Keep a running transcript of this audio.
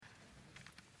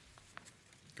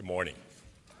Good morning.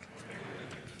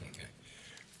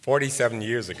 47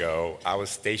 years ago, I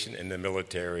was stationed in the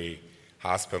military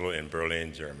hospital in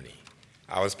Berlin, Germany.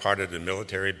 I was part of the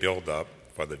military buildup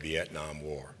for the Vietnam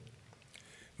War.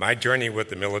 My journey with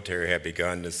the military had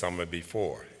begun the summer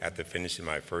before, after finishing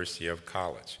my first year of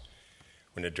college,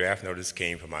 when the draft notice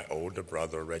came from my older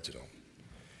brother, Reginald.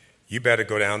 "You better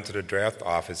go down to the draft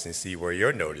office and see where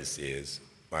your notice is,"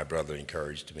 my brother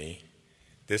encouraged me.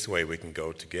 "This way we can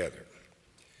go together."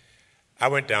 I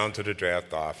went down to the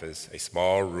draft office, a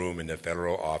small room in the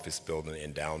federal office building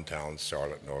in downtown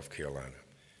Charlotte, North Carolina.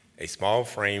 A small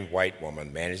framed white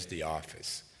woman managed the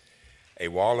office. A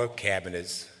wall of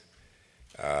cabinets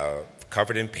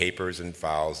covered in papers and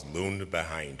files loomed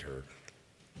behind her.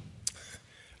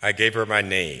 I gave her my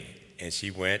name, and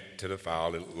she went to the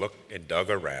file and looked and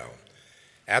dug around.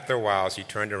 After a while, she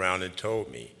turned around and told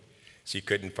me she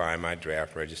couldn't find my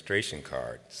draft registration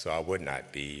card, so I would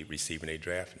not be receiving a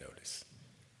draft notice.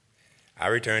 I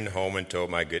returned home and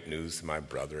told my good news to my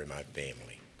brother and my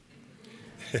family.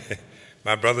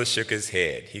 My brother shook his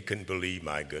head. He couldn't believe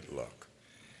my good luck.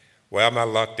 Well, my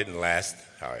luck didn't last,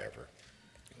 however.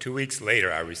 2 weeks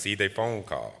later, I received a phone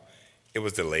call. It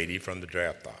was the lady from the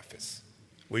draft office.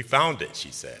 "We found it,"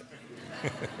 she said.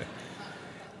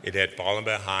 It had fallen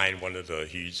behind one of the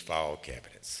huge file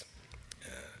cabinets.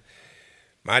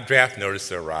 My draft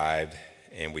notice arrived,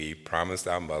 and we promised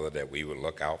our mother that we would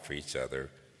look out for each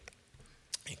other.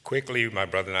 And quickly, my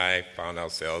brother and I found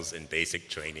ourselves in basic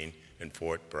training in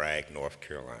Fort Bragg, North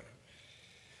Carolina.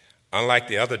 Unlike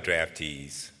the other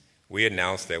draftees, we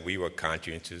announced that we were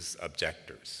conscientious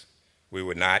objectors. We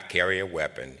would not carry a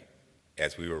weapon,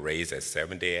 as we were raised as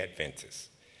Seventh-day Adventists.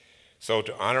 So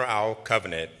to honor our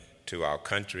covenant to our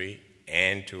country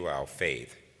and to our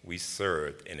faith, we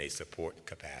served in a support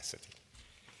capacity.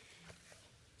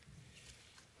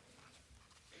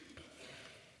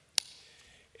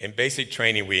 In basic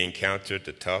training, we encountered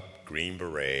the tough Green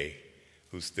Beret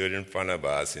who stood in front of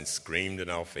us and screamed in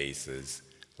our faces,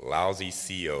 "Lousy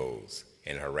COs,"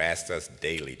 and harassed us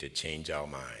daily to change our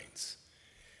minds.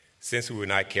 Since we would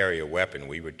not carry a weapon,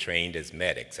 we were trained as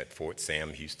medics at Fort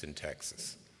Sam Houston,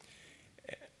 Texas,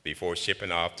 before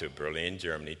shipping off to Berlin,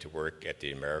 Germany to work at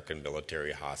the American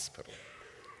Military Hospital.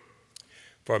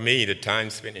 For me, the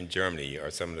time spent in Germany are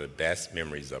some of the best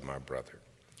memories of my brother.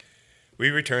 We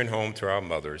returned home to our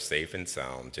mother safe and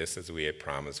sound, just as we had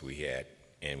promised we had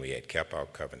kept our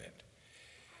covenant.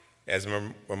 As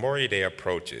Memorial Day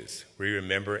approaches, we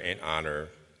remember and honor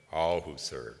all who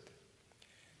served.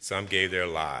 Some gave their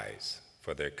lives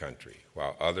for their country,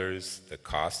 while others, the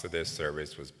cost of their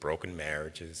service was broken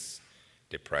marriages,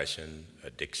 depression,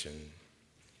 addiction,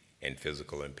 and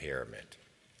physical impairment.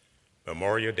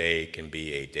 Memorial Day can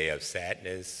be a day of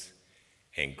sadness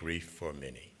and grief for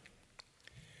many.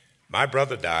 My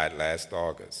brother died last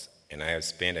August, and I have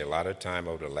spent a lot of time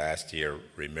over the last year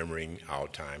remembering our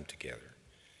time together.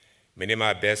 Many of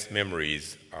my best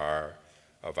memories are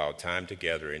of our time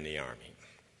together in the Army.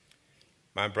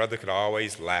 My brother could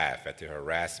always laugh at the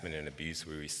harassment and abuse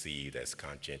we received as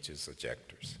conscientious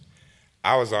objectors.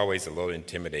 I was always a little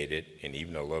intimidated and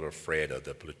even a little afraid of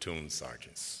the platoon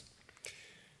sergeants.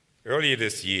 Earlier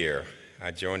this year,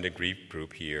 I joined a grief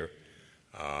group here,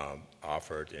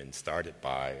 offered and started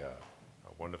by a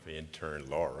wonderful intern,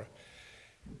 Laura,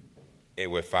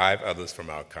 and with 5 others from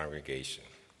our congregation.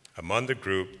 Among the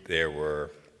group, there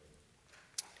were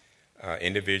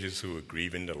individuals who were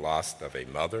grieving the loss of a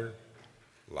mother,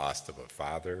 loss of a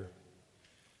father,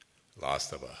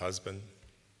 loss of a husband,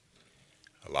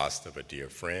 a loss of a dear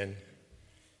friend,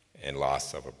 and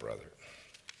loss of a brother.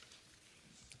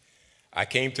 I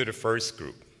came to the first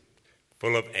group,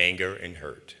 full of anger and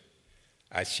hurt.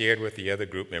 I shared with the other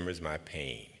group members my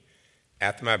pain.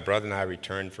 After my brother and I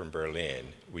returned from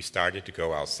Berlin, we started to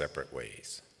go our separate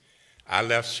ways. I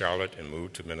left Charlotte and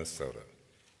moved to Minnesota.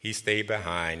 He stayed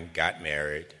behind, got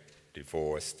married,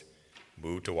 divorced,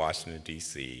 moved to Washington,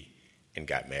 D.C., and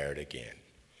got married again.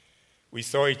 We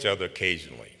saw each other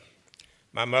occasionally.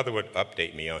 My mother would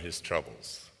update me on his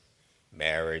troubles: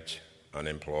 marriage,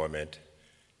 unemployment,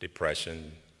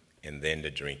 depression, and then the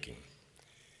drinking.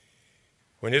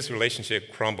 When his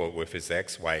relationship crumbled with his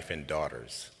ex-wife and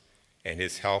daughters, and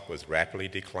his health was rapidly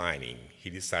declining,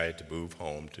 he decided to move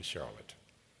home to Charlotte.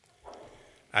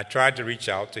 I tried to reach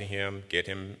out to him, get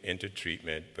him into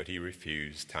treatment, but he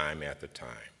refused time after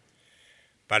time.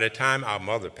 By the time our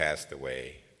mother passed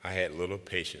away, I had little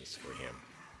patience for him.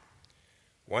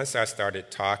 Once I started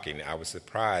talking, I was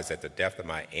surprised at the depth of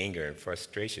my anger and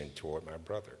frustration toward my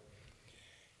brother.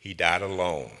 He died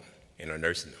alone in a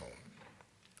nursing home,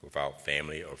 without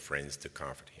family or friends to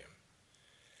comfort him.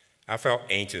 I felt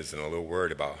anxious and a little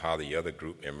worried about how the other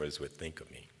group members would think of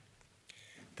me.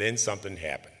 Then something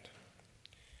happened.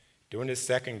 During this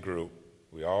second group,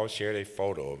 we all shared a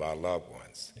photo of our loved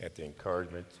ones. At the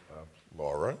encouragement of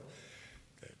Laura,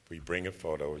 we bring a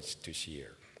photo to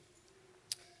share.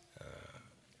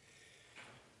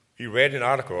 We read an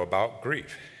article about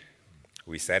grief.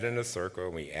 We sat in a circle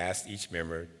and we asked each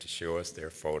member to show us their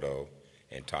photo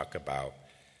and talk about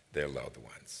their loved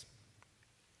ones.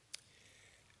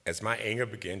 As my anger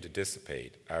began to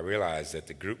dissipate, I realized that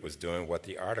the group was doing what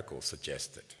the article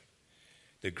suggested.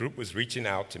 The group was reaching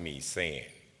out to me saying,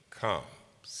 "Come,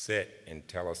 sit and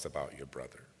tell us about your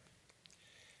brother."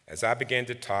 As I began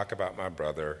to talk about my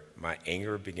brother, my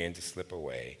anger began to slip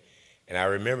away, and I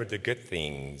remembered the good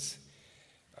things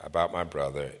about my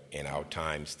brother in our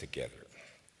times together.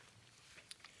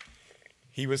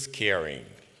 He was caring,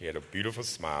 he had a beautiful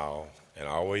smile, and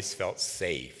I always felt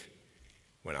safe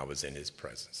when I was in his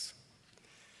presence.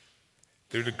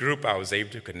 Through the group, I was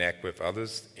able to connect with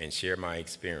others and share my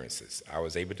experiences. I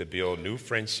was able to build new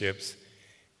friendships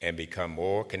and become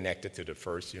more connected to the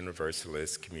First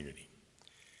Universalist community.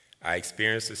 I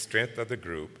experienced the strength of the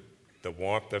group, the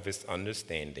warmth of its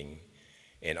understanding,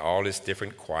 and all its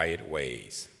different quiet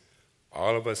ways.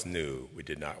 All of us knew we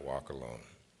did not walk alone.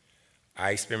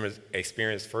 I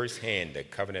experienced firsthand the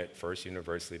covenant First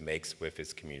Universalist makes with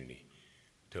its community,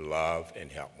 to love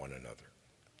and help one another.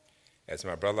 As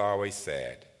my brother always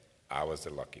said, I was the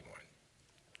lucky one.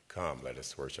 Come, let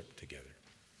us worship together.